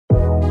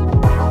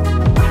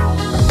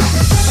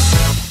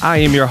I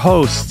am your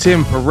host,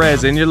 Tim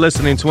Perez, and you're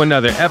listening to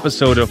another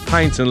episode of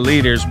Pints and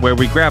Leaders, where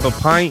we grab a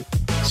pint,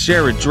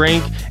 share a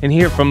drink, and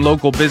hear from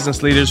local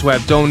business leaders who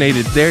have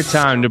donated their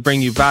time to bring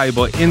you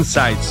valuable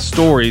insights,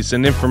 stories,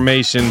 and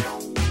information.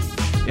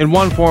 In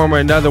one form or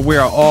another, we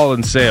are all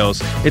in sales.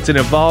 It's an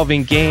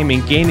evolving game,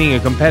 and gaining a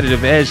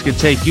competitive edge can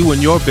take you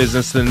and your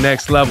business to the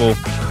next level.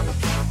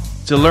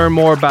 To learn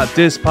more about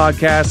this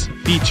podcast,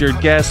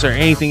 featured guests, or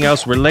anything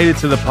else related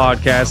to the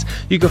podcast,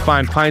 you can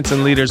find Pints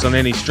and Leaders on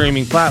any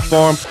streaming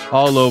platform,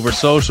 all over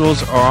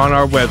socials, or on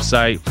our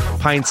website,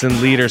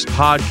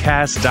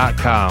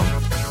 pintsandleaderspodcast.com.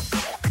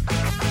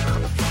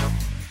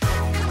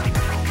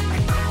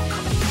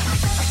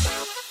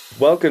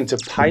 Welcome to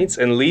Pints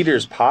and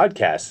Leaders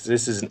Podcast.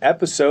 This is an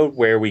episode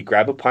where we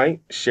grab a pint,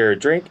 share a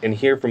drink, and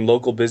hear from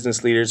local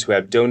business leaders who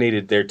have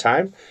donated their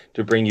time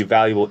to bring you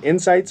valuable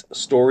insights,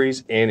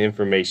 stories, and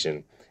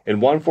information. In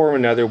one form or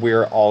another, we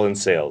are all in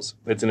sales.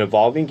 It's an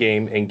evolving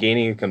game, and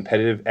gaining a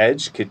competitive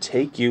edge could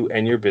take you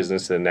and your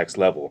business to the next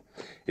level.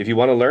 If you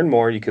want to learn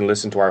more, you can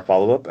listen to our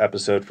follow-up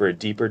episode for a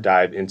deeper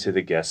dive into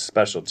the guest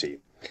specialty.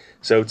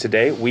 So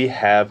today we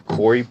have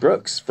Cori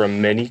Brooks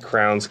from Many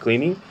Crowns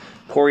Cleaning.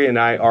 Cori and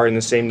I are in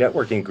the same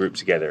networking group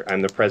together.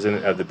 I'm the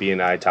president of the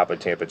B&I Top of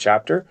Tampa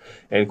chapter,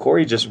 and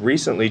Cori just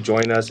recently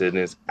joined us and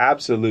is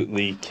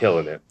absolutely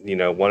killing it. You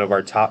know, one of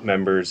our top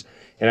members,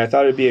 and I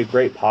thought it'd be a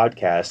great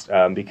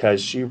podcast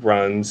because she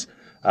runs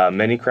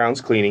Many Crowns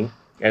Cleaning,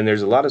 and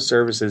there's a lot of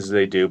services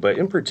they do, but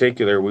in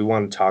particular, we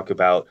want to talk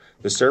about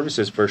the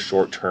services for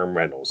short-term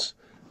rentals.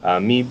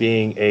 Me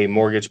being a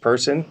mortgage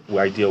person,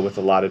 I deal with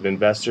a lot of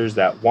investors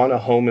that want a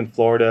home in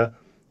Florida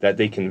that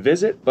they can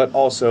visit, but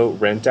also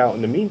rent out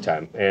in the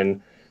meantime.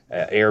 And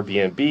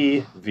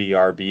Airbnb,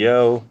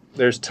 VRBO,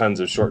 there's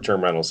tons of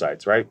short-term rental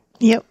sites, right?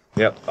 Yep,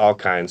 all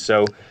kinds.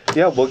 So,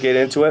 yeah, we'll get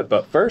into it.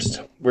 But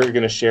first, we're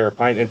going to share a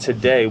pint. And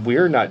today,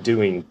 we're not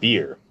doing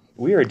beer.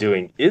 We are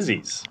doing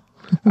Izzy's.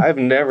 I've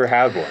never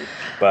had one,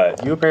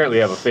 but you apparently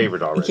have a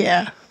favorite already.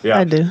 Yeah,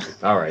 I do.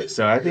 All right,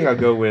 so I think I'll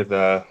go with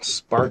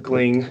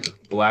sparkling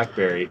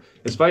blackberry.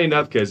 It's funny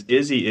enough because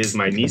Izzy is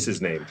my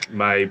niece's name.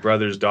 My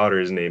brother's daughter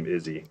is named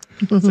Izzy.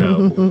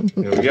 So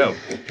here we go.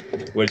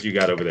 What you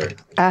got over there?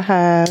 I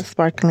have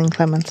sparkling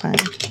clementine.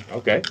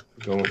 Okay,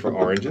 going for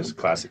oranges,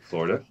 classic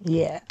Florida.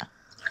 Yeah.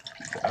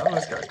 Oh,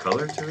 it's got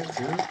color to it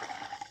too.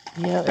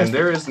 Yeah. And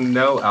there is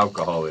no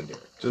alcohol in here.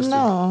 Just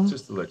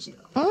to let you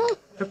know.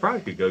 I probably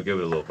could go give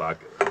it a little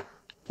vodka.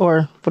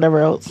 Or whatever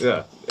else.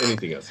 Yeah,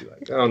 anything else you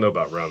like. I don't know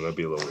about rum. That'd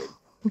be a little weird.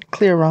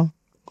 Clear rum.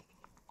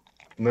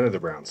 None of the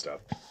brown stuff.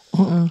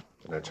 I'm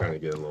not trying to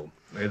get a little...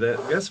 I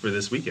guess for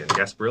this weekend,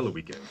 Gasparilla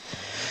weekend.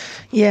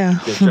 Yeah.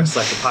 Get dressed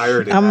like a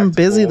pirate. I'm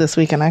busy this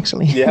weekend,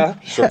 actually. Yeah?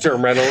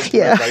 Short-term rentals.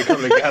 Yeah. Everybody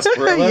come to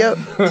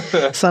Gasparilla.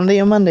 Yep. Sunday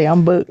and Monday,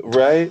 I'm booked.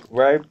 Right.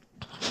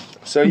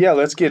 So, yeah,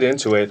 let's get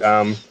into it.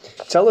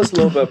 Tell us a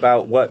little bit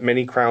about what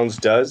Many Crowns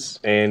does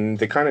and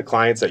the kind of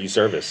clients that you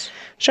service.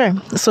 Sure.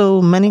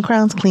 So Many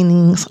Crowns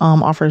Cleanings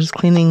offers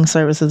cleaning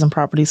services and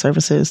property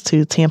services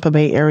to Tampa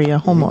Bay area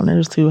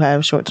homeowners who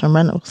have short-term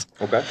rentals.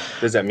 Okay.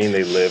 Does that mean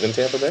they live in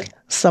Tampa Bay?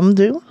 Some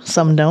do,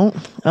 some don't.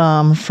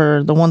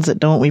 For the ones that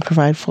don't, we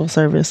provide full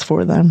service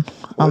for them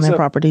on their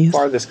properties.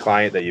 Farthest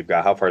client that you've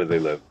got, how far do they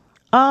live?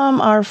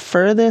 Our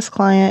furthest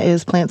client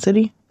is Plant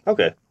City.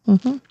 Okay.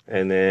 Mm-hmm.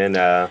 And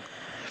then...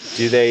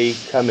 do they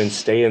come and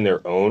stay in their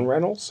own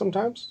rentals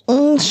sometimes?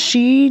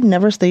 She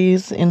never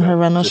stays in her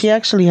rental. She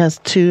actually has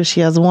two.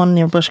 She has one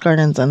near Busch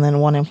Gardens and then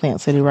one in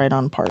Plant City right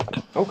on Park.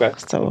 Okay.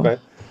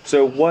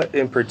 So what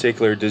in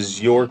particular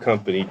does your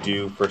company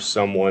do for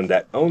someone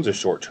that owns a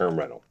short-term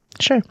rental?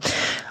 Sure.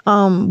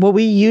 What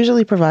we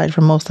usually provide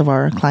for most of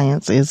our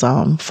clients is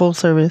full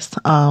service.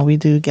 We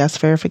do guest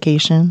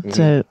verification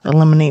to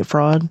eliminate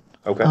fraud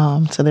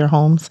to their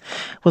homes.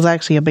 It was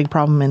actually a big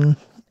problem in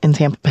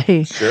Tampa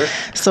Bay. Sure.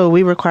 So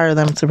we require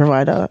them to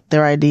provide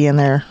their ID and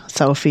their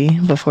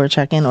selfie before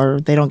check-in, or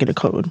they don't get a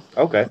code.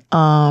 Okay.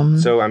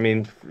 So I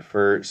mean,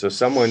 so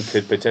someone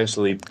could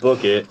potentially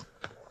book it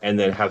and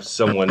then have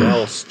someone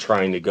else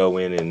trying to go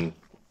in and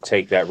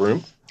take that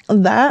room?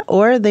 That,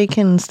 or they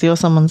can steal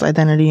someone's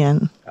identity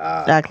and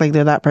act like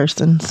they're that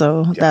person.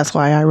 So that's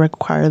why I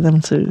require them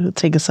to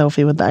take a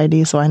selfie with the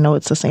ID so I know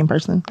it's the same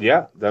person.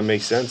 Yeah, that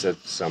makes sense.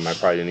 That's something I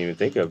probably didn't even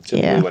think of.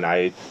 Typically, when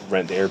I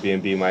rent the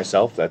Airbnb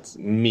myself, that's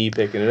me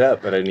picking it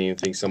up, but I didn't even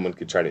think someone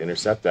could try to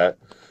intercept that.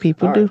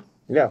 People do.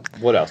 Yeah.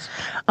 What else?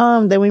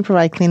 Then we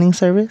provide cleaning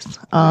service.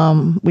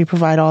 We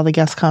provide all the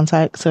guest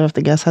contact. So if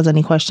the guest has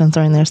any questions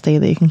during their stay,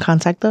 they can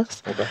contact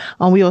us. Okay.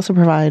 We also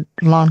provide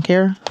lawn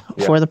care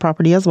for the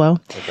property as well.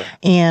 Okay.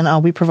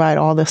 And we provide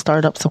all the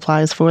startup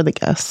supplies for the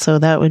guests. So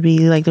that would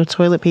be like their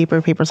toilet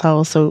paper, paper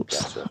towels,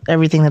 soaps,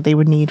 everything that they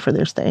would need for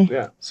their stay.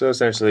 Yeah. So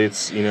essentially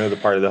it's, the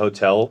part of the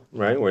hotel,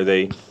 right, where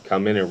they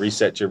come in and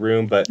reset your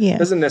room. But it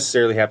doesn't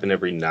necessarily happen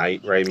every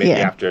night, right? Maybe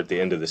after at the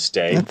end of the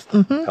stay.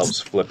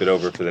 Helps flip it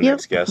over for the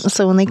next guest.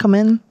 So when they come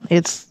in,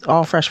 it's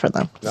all fresh for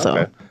them. Okay.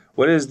 So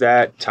what does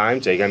that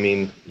time take? I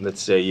mean, let's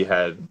say you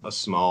had a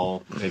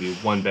small, maybe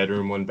one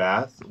bedroom, one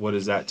bath. What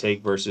does that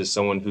take versus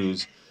someone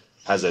who's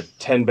has a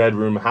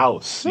 10-bedroom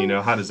house? You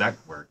know, how does that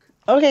work?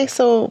 Okay,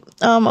 so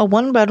a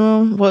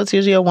 1-bedroom, well, it's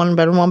usually a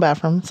 1-bedroom,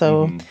 1-bathroom.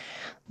 So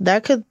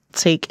that could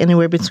take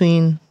anywhere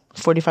between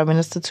 45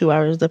 minutes to 2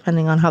 hours,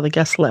 depending on how the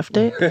guest left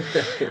it.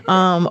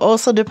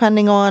 Also,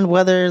 depending on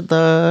whether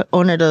the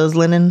owner does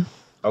linen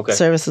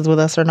services with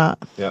us or not.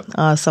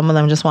 Yep. Some of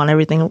them just want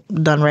everything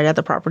done right at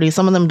the property.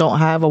 Some of them don't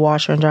have a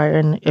washer and dryer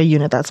in a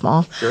unit that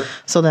small. Sure.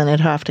 So then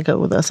it'd have to go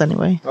with us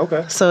anyway.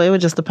 Okay. So it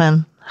would just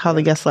depend how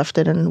the guest left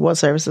it and what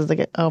services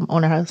the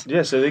owner has.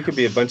 Yeah, so they could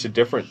be a bunch of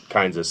different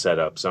kinds of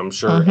setups. I'm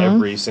sure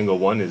every single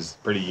one is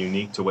pretty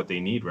unique to what they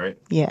need, right?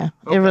 Yeah,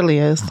 it really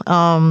is.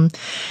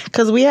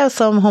 Because we have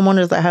some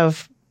homeowners that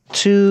have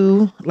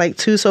two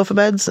sofa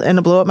beds and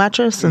a blow-up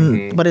mattress,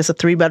 but it's a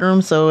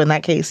 3-bedroom, so in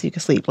that case, you can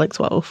sleep like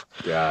 12.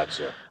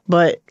 Gotcha.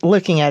 But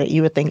looking at it,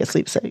 you would think it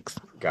sleeps 6.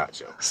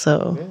 Gotcha.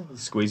 So yeah,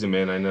 squeeze them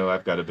in. I know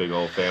I've got a big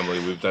old family.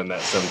 We've done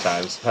that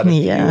sometimes. Had a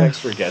few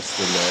extra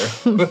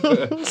guests in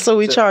there. So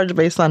we charge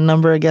based on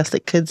number of guests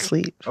that could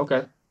sleep.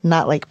 Okay.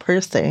 Not like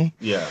per stay.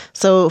 Yeah.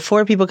 So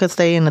 4 people could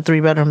stay in a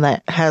 3-bedroom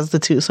that has the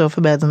 2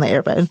 sofa beds and the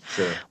airbed.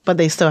 Sure. But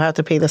they still have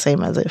to pay the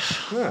same as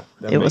if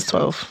it was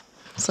 12.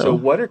 Sense. So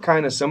what are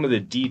kind of some of the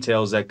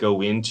details that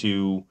go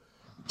into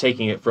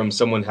taking it from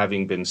someone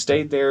having been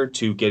stayed there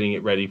to getting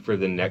it ready for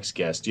the next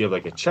guest? Do you have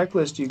like a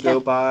checklist you go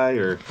by,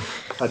 or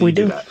how do you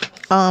do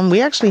that? We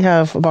actually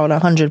have about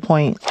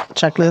 100-point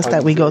checklist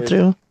that we go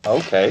through.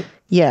 Okay.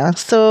 Yeah,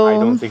 so I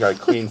don't think I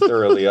cleaned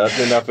thoroughly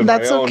enough in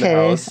my own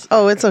house.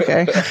 Oh, it's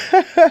okay.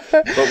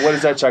 But what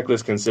does that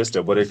checklist consist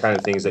of? What are kind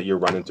of things that you're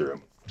running through?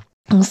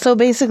 So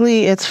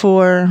basically it's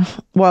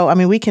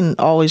we can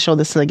always show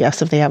this to the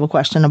guests if they have a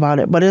question about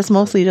it, but it's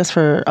mostly just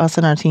for us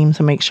and our team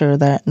to make sure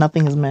that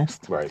nothing is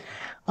missed. Right.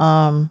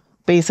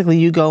 Basically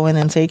you go in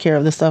and take care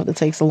of the stuff that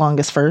takes the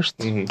longest first,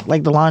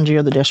 like the laundry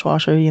or the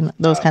dishwasher,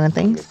 those kind of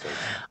things.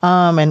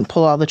 And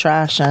pull all the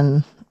trash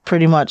and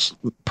pretty much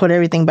put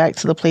everything back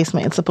to the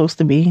placement it's supposed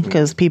to be,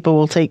 because people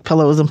will take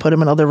pillows and put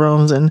them in other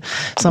rooms, and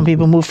some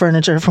people move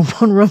furniture from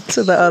one room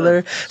to the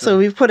other. So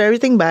we put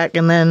everything back,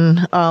 and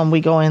then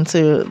we go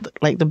into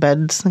like the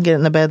beds,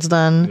 getting the beds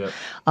done,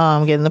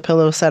 getting the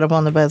pillows set up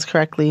on the beds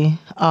correctly,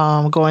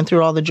 going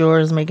through all the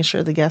drawers, making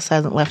sure the guest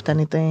hasn't left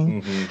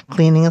anything,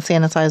 cleaning and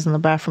sanitizing the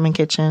bathroom and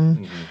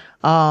kitchen.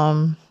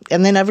 And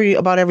then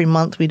about every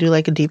month we do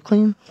like a deep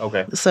clean.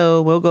 Okay.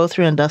 So we'll go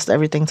through and dust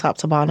everything top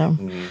to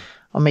bottom.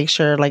 I'll make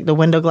sure like the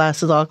window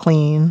glass is all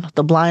clean,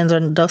 the blinds are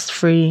dust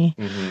free,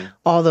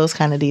 all those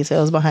kind of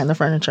details behind the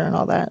furniture and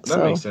all that. That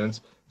makes sense.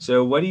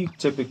 So what do you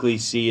typically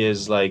see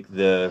as like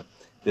the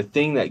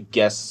thing that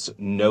guests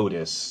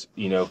notice,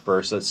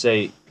 first? Let's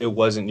say it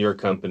wasn't your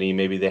company,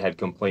 maybe they had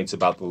complaints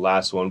about the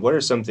last one. What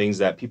are some things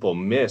that people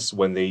miss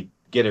when they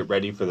get it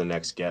ready for the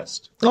next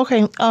guest?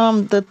 Okay.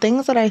 The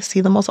things that I see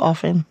the most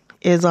often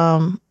is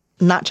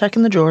not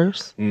checking the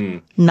drawers,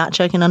 not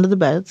checking under the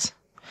beds,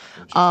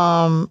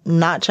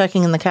 not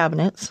checking in the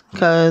cabinets,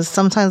 because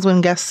sometimes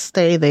when guests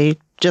stay, they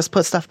just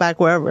put stuff back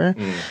wherever.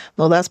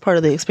 Well, that's part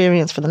of the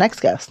experience for the next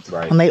guest.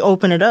 Right. When they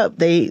open it up,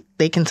 they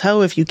can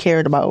tell if you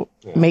cared about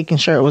making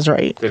sure it was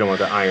right. They don't want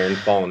the iron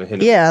falling and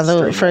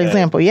hitting. For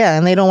example,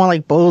 and they don't want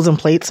like bowls and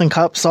plates and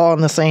cups all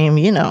in the same.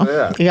 You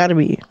got to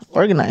be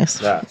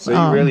organized. Yeah. So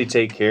you really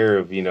take care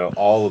of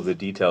all of the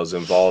details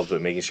involved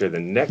with making sure the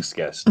next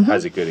guest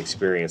has a good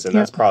experience, and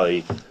that's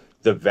probably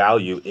the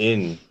value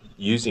in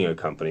using a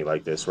company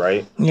like this,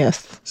 right?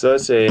 Yes. So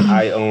let's say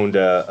I owned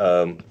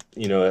a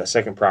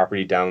second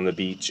property down on the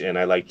beach, and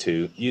I like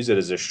to use it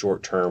as a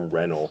short-term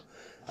rental.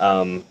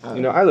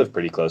 I live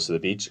pretty close to the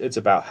beach. It's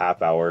about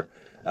half hour.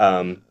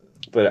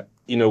 But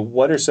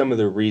what are some of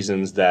the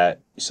reasons that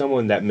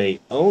someone that may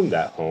own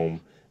that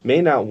home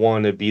may not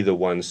want to be the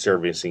one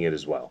servicing it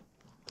as well?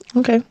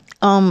 Okay.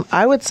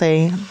 I would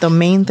say the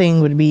main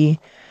thing would be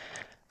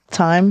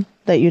time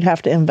that you'd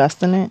have to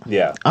invest in it.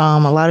 Yeah. A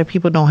lot of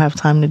people don't have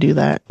time to do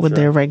that with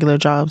their regular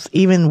jobs,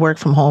 even work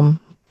from home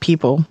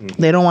people.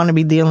 They don't want to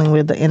be dealing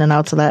with the in and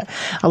outs of that.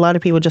 A lot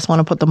of people just want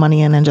to put the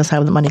money in and just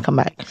have the money come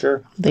back.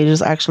 Sure. They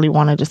just actually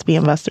want to just be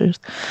investors.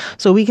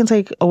 So we can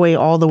take away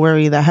all the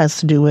worry that has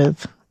to do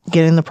with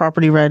getting the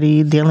property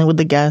ready, dealing with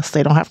the guests.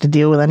 They don't have to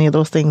deal with any of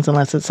those things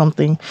unless it's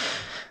something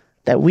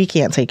that we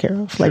can't take care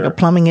of, like a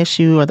plumbing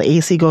issue or the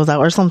AC goes out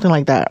or something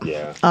like that.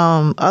 Yeah.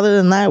 Other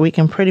than that, we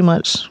can pretty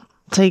much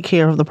take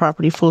care of the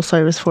property full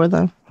service for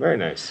them. Very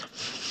nice.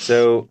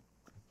 So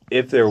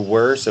if there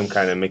were some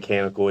kind of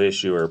mechanical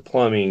issue or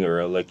plumbing or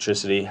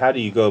electricity, how do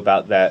you go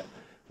about that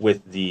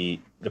with the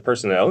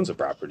person that owns the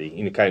property?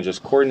 Kind of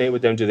just coordinate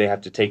with them? Do they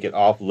have to take it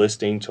off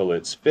listing till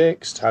it's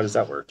fixed? How does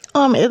that work?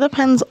 It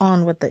depends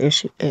on what the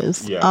issue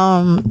is.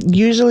 Yeah.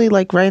 Usually,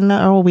 like right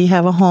now, we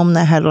have a home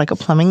that had like a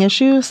plumbing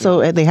issue,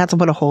 so they had to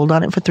put a hold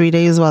on it for 3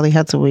 days while they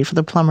had to wait for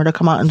the plumber to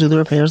come out and do the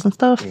repairs and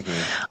stuff.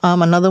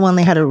 Another one,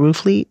 they had a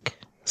roof leak,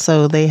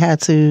 so they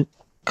had to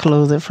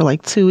close it for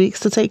like 2 weeks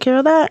to take care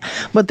of that.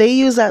 But they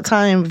used that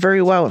time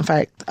very well. In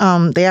fact,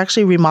 they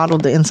actually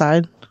remodeled the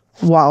inside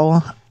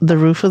while the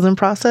roof was in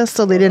process,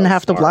 so they didn't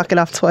have to block it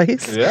off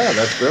twice. Yeah,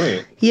 that's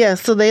brilliant. Yeah,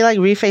 so they like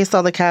refaced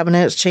all the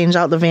cabinets, changed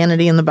out the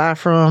vanity in the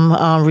bathroom,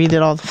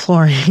 redid all the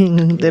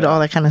flooring, did all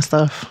that kind of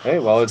stuff. Hey,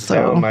 well, it's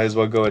down. Might as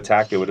well go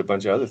attack it with a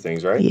bunch of other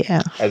things, right?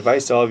 Yeah.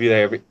 Advice to all of you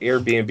that have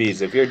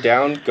Airbnbs. If you're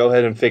down, go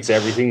ahead and fix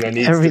everything that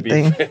needs to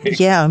be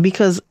fixed. Yeah,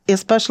 because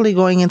especially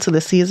going into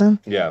the season,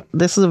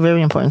 this is a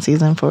very important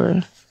season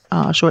for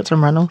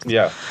short-term rentals.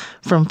 Yeah.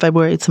 From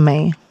February to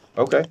May.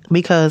 Okay.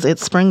 Because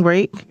it's spring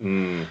break.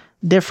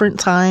 Different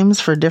times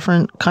for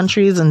different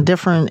countries and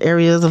different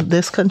areas of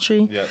this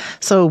country. Yeah.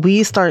 So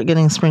we start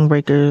getting spring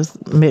breakers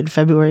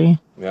mid-February.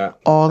 Yeah.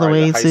 All the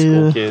way the high to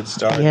school kids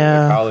starting,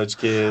 the college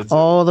kids.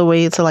 All the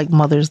way to like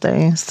Mother's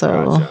Day.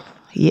 So,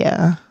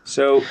 yeah.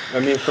 So,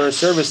 I mean, for a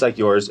service like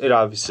yours, it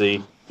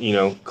obviously,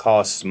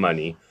 costs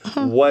money.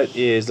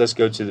 Let's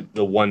go to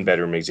the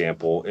one-bedroom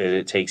example.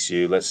 It takes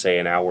you, let's say,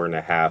 an hour and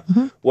a half.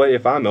 What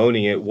if I'm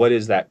owning it, what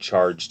is that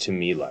charge to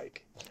me like?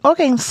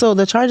 Okay, so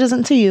the charge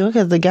isn't to you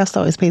because the guest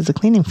always pays the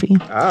cleaning fee.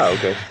 Ah,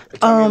 okay.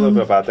 Tell me a little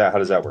bit about that. How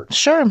does that work?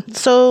 Sure.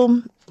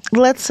 So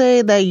let's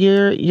say that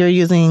you're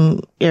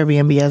using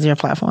Airbnb as your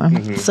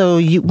platform.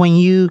 So when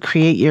you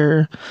create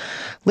your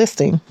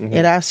listing,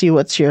 it asks you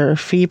what's your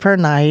fee per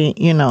night,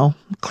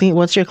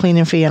 what's your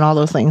cleaning fee and all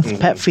those things,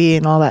 pet fee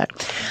and all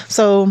that.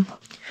 So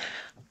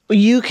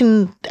you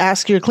can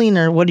ask your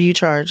cleaner, what do you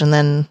charge? And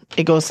then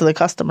it goes to the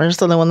customer.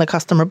 So then when the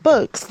customer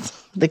books,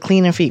 the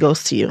cleaning fee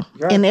goes to you.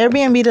 Right. And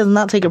Airbnb does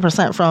not take a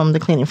percent from the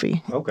cleaning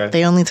fee. Okay.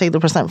 They only take the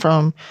percent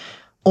from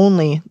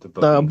only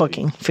the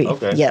booking fee.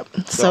 Okay. Yep.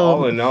 So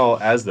all in all,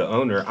 as the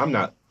owner, I'm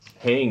not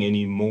paying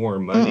any more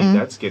money.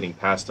 That's getting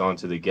passed on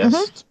to the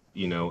guest,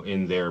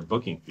 in their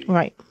booking fee.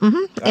 Right.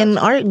 And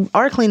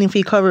our cleaning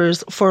fee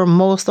covers, for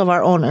most of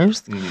our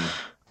owners,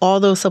 all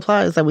those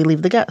supplies that we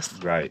leave the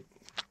guests. Right.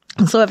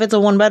 So if it's a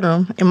one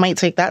bedroom, it might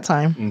take that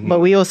time. But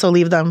we also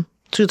leave them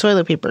 2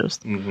 toilet papers,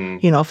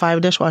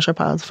 5 dishwasher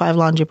pods, 5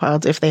 laundry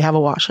pods if they have a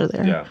washer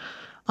there.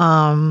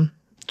 Yeah.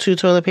 2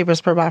 toilet papers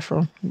per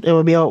bathroom. It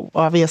would be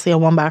obviously a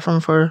 1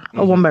 bathroom for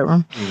a 1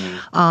 bedroom.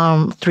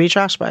 3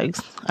 trash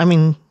bags. I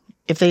mean,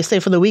 if they stay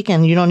for the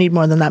weekend, you don't need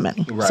more than that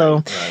many.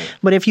 Right,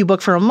 but if you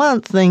book for a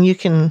month, then you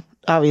can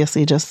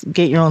obviously just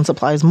get your own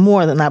supplies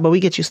more than that. But we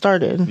get you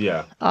started.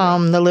 Yeah.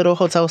 The little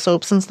hotel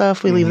soaps and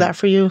stuff, we leave that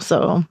for you.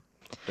 So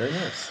very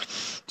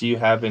nice. Do you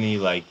have any,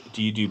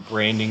 do you do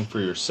branding for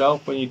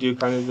yourself when you do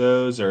kind of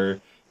those, or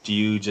do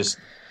you just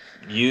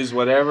use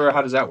whatever?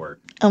 How does that work?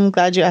 I'm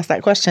glad you asked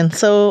that question.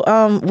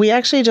 So we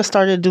actually just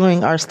started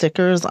doing our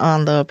stickers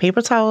on the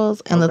paper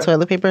towels and the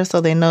toilet paper so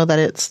they know that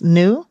it's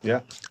new.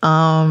 Yeah.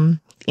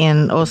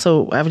 And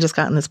also, I've just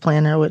gotten this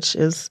planner, which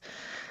is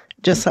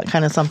just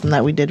kind of something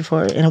that we did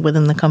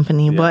within the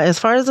company. Yeah. But as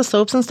far as the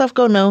soaps and stuff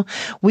go, no.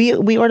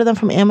 We order them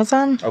from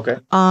Amazon. Okay.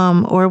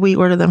 Or we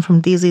order them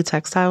from DZ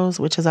Textiles,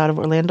 which is out of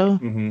Orlando.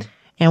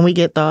 And we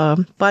get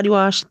the body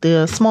wash,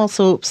 the small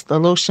soaps, the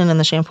lotion, and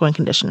the shampoo and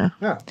conditioner.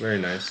 Yeah, very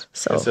nice.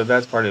 So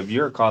that's part of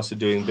your cost of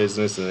doing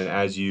business. And then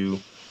as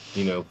you,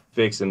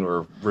 fix and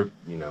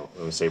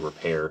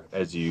repair,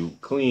 as you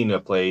clean a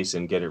place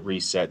and get it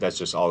reset, that's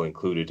just all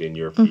included in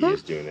your fee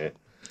is doing it.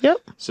 Yep.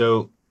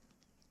 So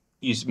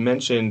you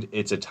mentioned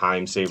it's a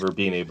time saver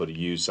being able to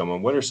use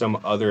someone. What are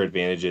some other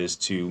advantages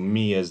to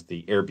me as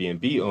the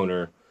Airbnb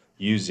owner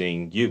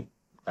using you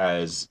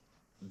as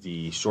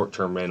the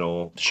short-term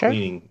rental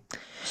cleaning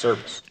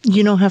service?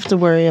 You don't have to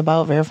worry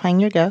about verifying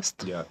your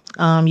guest. Yeah.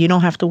 You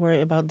don't have to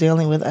worry about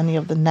dealing with any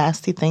of the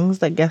nasty things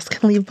that guests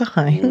can leave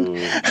behind. Ooh,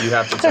 you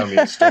have to tell me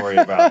a story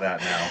about that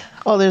now.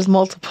 Oh, there's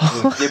multiple.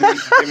 Give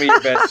me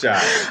your best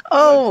shot.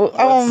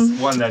 What's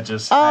one that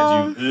just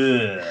had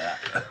you.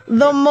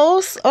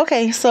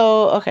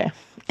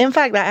 In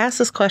fact, I asked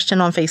this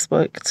question on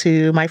Facebook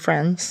to my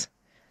friends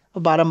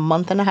about a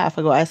month and a half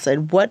ago. I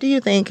said, what do you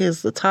think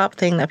is the top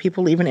thing that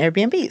people leave in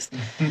Airbnbs?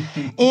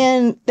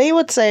 And they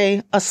would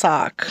say a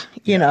sock.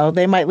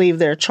 They might leave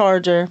their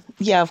charger.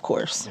 Yeah, of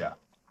course. Yeah.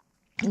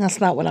 And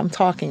that's not what I'm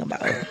talking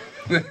about.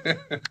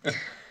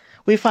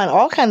 We find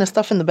all kind of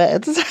stuff in the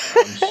beds.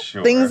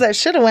 Sure. Things that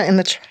should have went in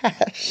the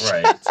trash.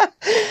 Right.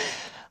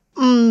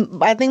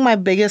 I think my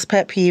biggest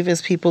pet peeve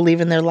is people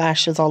leaving their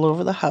lashes all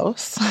over the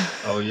house.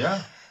 Oh,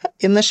 yeah?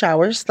 In the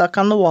shower, stuck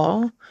on the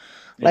wall.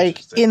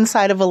 Like,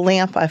 inside of a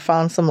lamp, I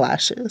found some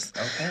lashes.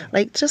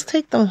 Okay. Just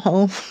take them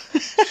home.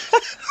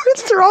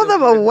 Throw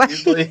them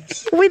away.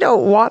 We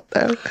don't want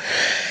them.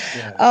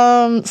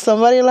 Yeah.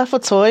 Somebody left a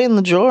toy in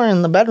the drawer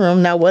in the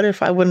bedroom. Now, what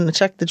if I wouldn't have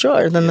checked the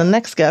drawer? Then the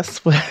next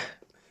guest would...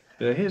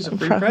 Here's a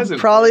free present.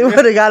 Probably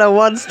would have got a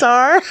 1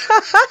 star.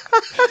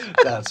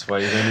 That's why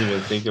you don't even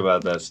think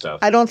about that stuff.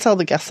 I don't tell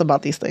the guests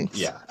about these things.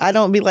 Yeah. I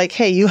don't be like,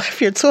 hey, you have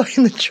your toy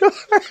in the drawer.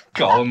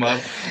 Call them up.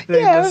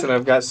 Hey, listen,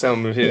 I've got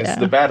some of his.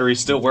 The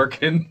battery's still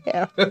working.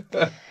 Yeah.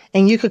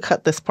 And you could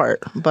cut this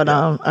part, but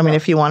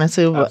if you wanted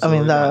to, but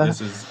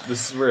this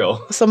is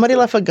real. Somebody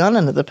left a gun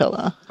under the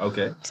pillow.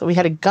 Okay. So we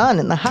had a gun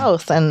in the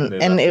house, and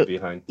it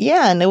behind.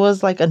 Yeah, and it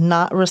was like a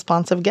not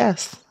responsive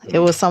guest. It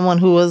was someone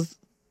who was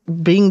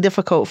being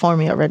difficult for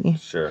me already.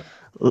 Sure.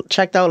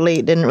 checked out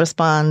late, didn't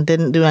respond,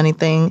 didn't do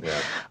anything.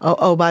 Yeah.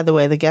 Oh, by the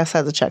way, the guest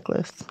has a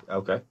checklist.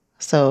 Okay.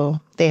 So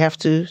they have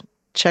to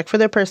check for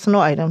their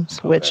personal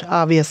items, which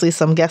obviously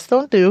some guests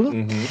don't do.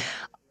 Mm-hmm.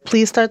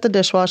 Please start the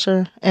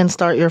dishwasher and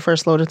start your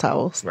first load of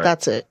towels. Right.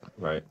 That's it.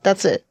 Right.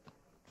 That's it.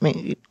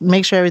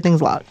 Make sure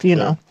everything's locked, you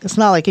know. It's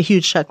not like a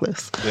huge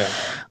checklist.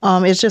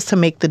 Yeah. It's just to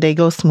make the day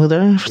go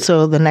smoother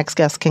so the next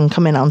guest can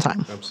come in on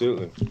time.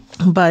 Absolutely.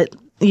 But,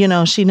 you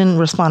know, she didn't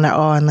respond at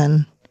all. And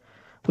then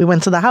we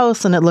went to the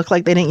house and it looked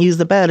like they didn't use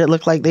the bed. It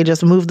looked like they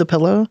just moved the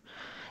pillow.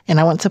 And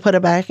I went to put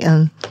it back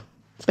and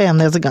bam,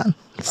 there's a gun.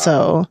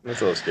 So that's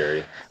a little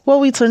scary. Well,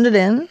 we turned it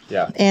in.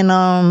 Yeah.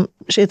 And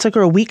it took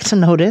her a week to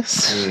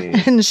notice.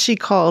 And she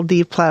called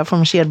the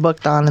platform she had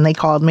booked on and they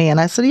called me. And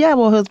I said, yeah,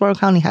 well, Hillsborough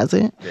County has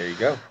it. There you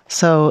go.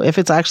 So if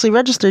it's actually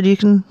registered, you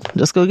can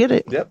just go get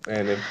it. Yep.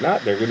 And if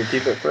not, they're going to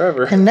keep it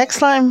forever. And next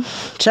time,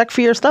 check for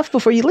your stuff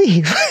before you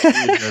leave.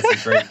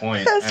 That's a great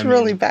point. That's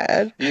really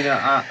bad. You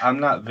know, I'm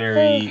not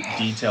very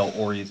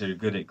detail-oriented or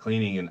good at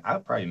cleaning, and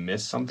I'd probably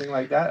miss something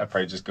like that. I'd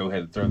probably just go ahead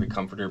and throw the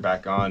comforter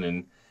back on,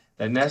 and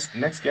that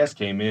next guest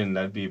came in,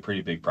 that'd be a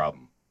pretty big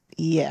problem.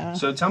 Yeah.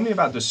 So tell me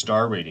about the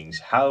star ratings.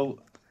 How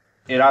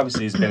it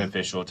obviously is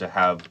beneficial to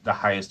have the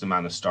highest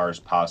amount of stars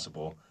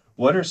possible.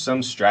 What are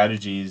some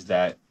strategies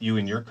that you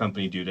and your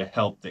company do to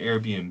help the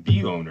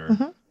Airbnb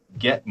owner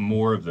get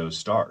more of those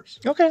stars?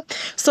 Okay.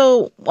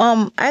 So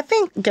I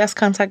think guest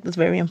contact is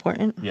very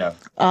important. Yeah.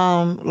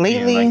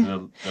 Lately, being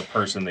like the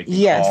person they can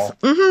call.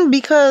 Mm-hmm,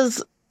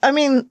 because I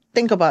mean,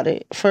 think about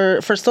it.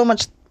 For so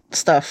much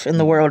stuff in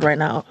the world right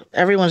now,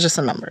 everyone's just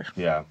a number.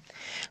 Yeah.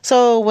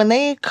 So when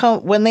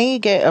they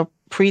get a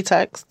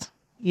pretext,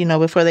 you know,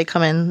 before they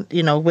come in,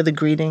 you know, with a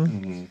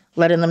greeting,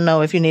 letting them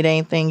know if you need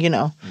anything, you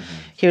know,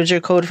 here's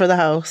your code for the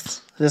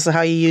house. This is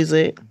how you use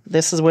it.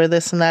 This is where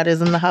this and that is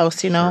in the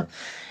house, you know. Sure.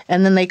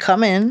 And then they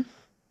come in.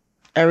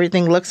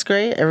 Everything looks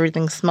great.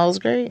 Everything smells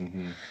great.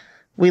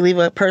 We leave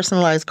a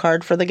personalized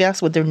card for the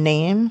guests with their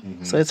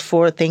name. So it's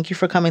for thank you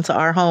for coming to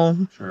our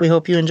home. Sure. We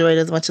hope you enjoy it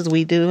as much as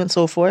we do and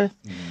so forth.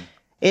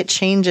 It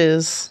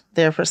changes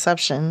their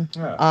perception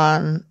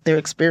on their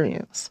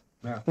experience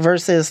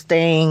versus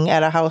staying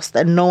at a house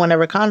that no one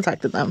ever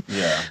contacted them.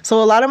 Yeah.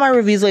 So a lot of my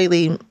reviews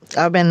lately,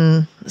 I've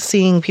been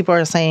seeing people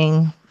are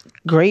saying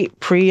great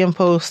pre and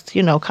post,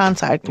 you know,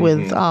 contact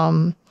with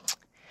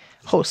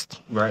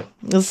host. Right.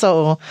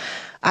 So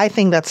I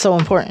think that's so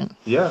important.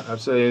 Yeah,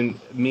 absolutely. And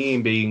me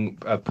being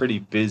a pretty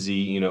busy,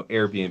 you know,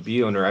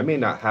 Airbnb owner, I may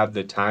not have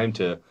the time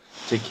to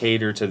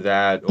cater to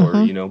that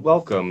or, you know,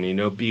 welcome, you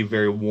know, be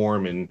very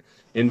warm and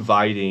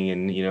inviting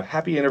and, you know,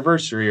 happy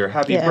anniversary or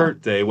happy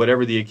birthday,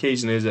 whatever the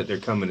occasion is that they're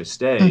coming to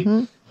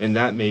stay. And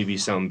that may be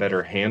something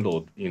better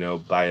handled, you know,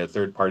 by a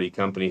third party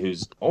company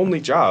whose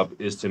only job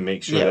is to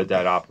make sure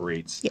that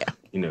operates,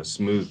 you know,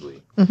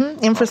 smoothly.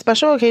 And for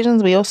special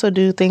occasions, we also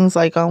do things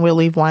like we'll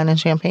leave wine and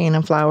champagne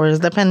and flowers,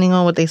 depending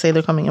on what they say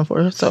they're coming in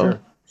for. So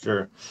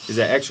Sure. Is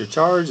that extra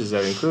charge? Is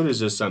that included? Is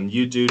this something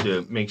you do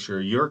to make sure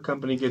your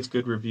company gets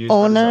good reviews?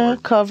 Owner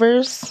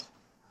covers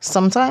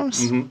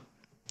sometimes.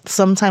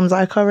 Sometimes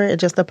I cover it. It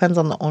just depends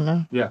on the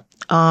owner. Yeah.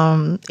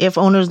 If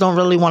owners don't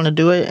really want to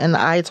do it and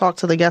I talk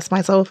to the guests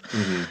myself,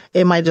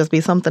 it might just be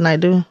something I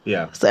do.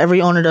 Yeah. So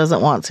every owner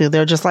doesn't want to.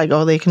 They're just like,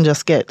 oh, they can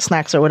just get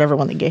snacks or whatever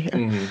when they get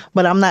here.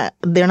 But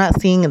they're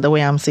not seeing it the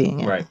way I'm seeing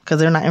it. Right. Because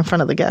they're not in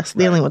front of the guests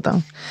dealing with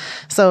them.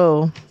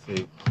 So.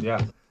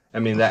 Yeah. I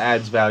mean, that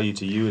adds value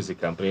to you as a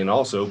company and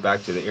also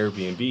back to the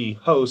Airbnb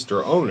host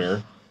or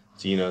owner,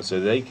 you know, so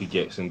they could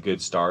get some good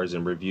stars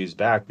and reviews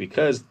back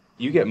because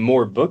you get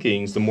more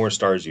bookings the more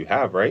stars you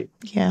have, right?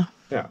 Yeah.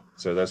 Yeah.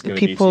 So that's going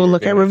to be people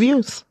look at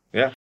reviews.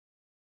 Yeah.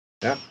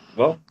 Yeah.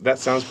 Well, that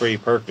sounds pretty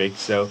perfect.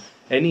 So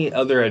any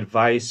other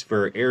advice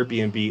for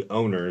Airbnb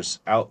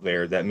owners out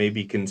there that may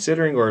be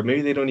considering or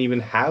maybe they don't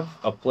even have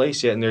a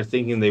place yet and they're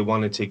thinking they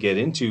wanted to get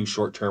into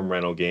short-term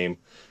rental game?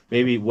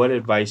 Maybe what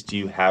advice do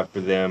you have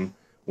for them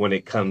when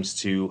it comes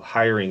to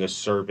hiring a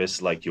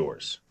service like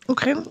yours?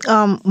 Okay.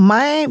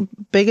 My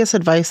biggest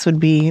advice would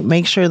be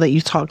make sure that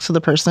you talk to the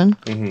person.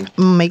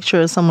 Make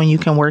sure it's someone you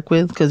can work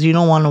with because you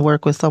don't want to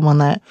work with someone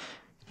that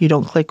you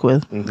don't click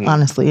with,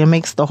 honestly. It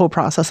makes the whole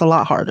process a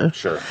lot harder.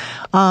 Sure.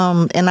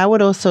 And I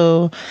would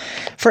also,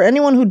 for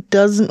anyone who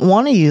doesn't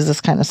want to use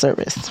this kind of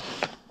service,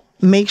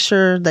 make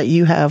sure that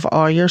you have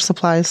all your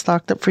supplies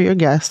stocked up for your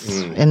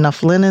guests,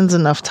 enough linens,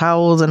 enough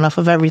towels, enough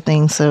of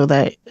everything so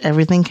that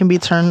everything can be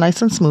turned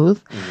nice and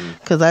smooth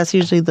because that's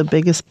usually the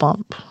biggest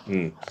bump,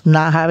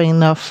 not having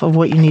enough of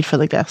what you need for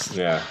the guests.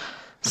 Yeah.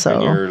 So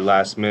and you're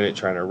last minute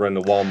trying to run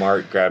to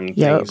Walmart, grabbing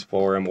things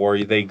for them, or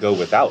they go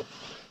without.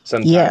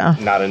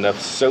 Sometimes not enough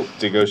soap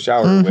to go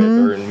shower with,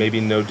 or maybe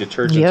no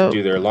detergent to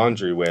do their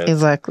laundry with.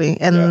 Exactly.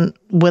 And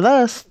with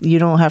us, you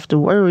don't have to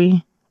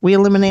worry. We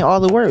eliminate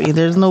all the worry.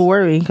 There's no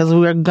worry because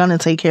we're going to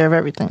take care of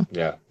everything.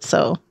 Yeah.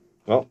 So.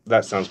 Well,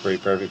 that sounds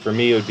pretty perfect. For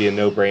me, it would be a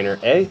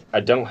no-brainer. A, I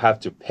don't have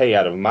to pay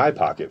out of my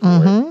pocket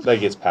for it. That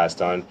gets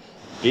passed on.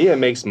 B, it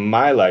makes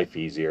my life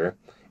easier.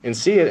 And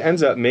C, it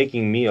ends up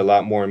making me a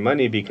lot more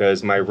money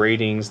because my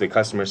ratings, the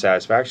customer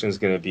satisfaction is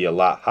going to be a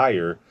lot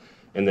higher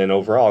and then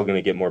overall going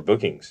to get more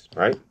bookings,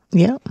 right?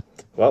 Yeah.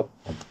 Well,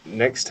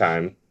 next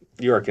time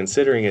you are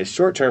considering a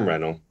short-term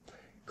rental,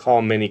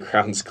 call Many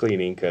Crowns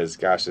Cleaning because,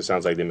 gosh, it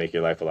sounds like they make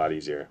your life a lot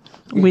easier.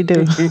 We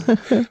do.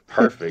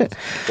 Perfect.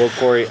 Well,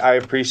 Cori, I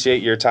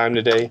appreciate your time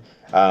today.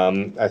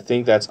 I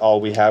think that's all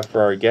we have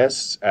for our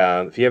guests.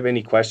 If you have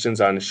any questions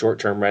on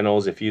short-term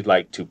rentals, if you'd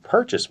like to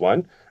purchase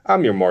one,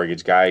 I'm your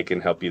mortgage guy. I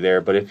can help you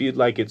there. But if you'd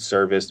like it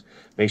serviced,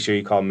 make sure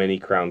you call Many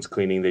Crowns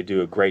Cleaning. They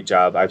do a great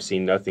job. I've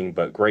seen nothing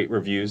but great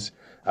reviews.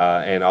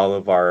 And all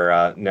of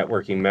our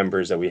networking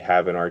members that we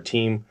have in our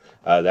team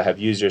that have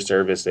used your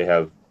service, they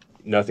have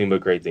nothing but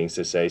great things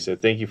to say. So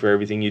thank you for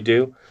everything you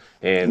do.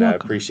 And I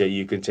appreciate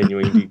you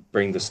continuing to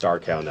bring the star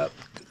count up.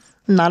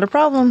 Not a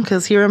problem,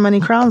 because here at Many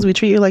Crowns, we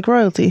treat you like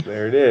royalty.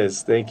 There it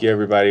is. Thank you,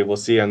 everybody. We'll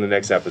see you on the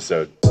next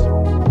episode.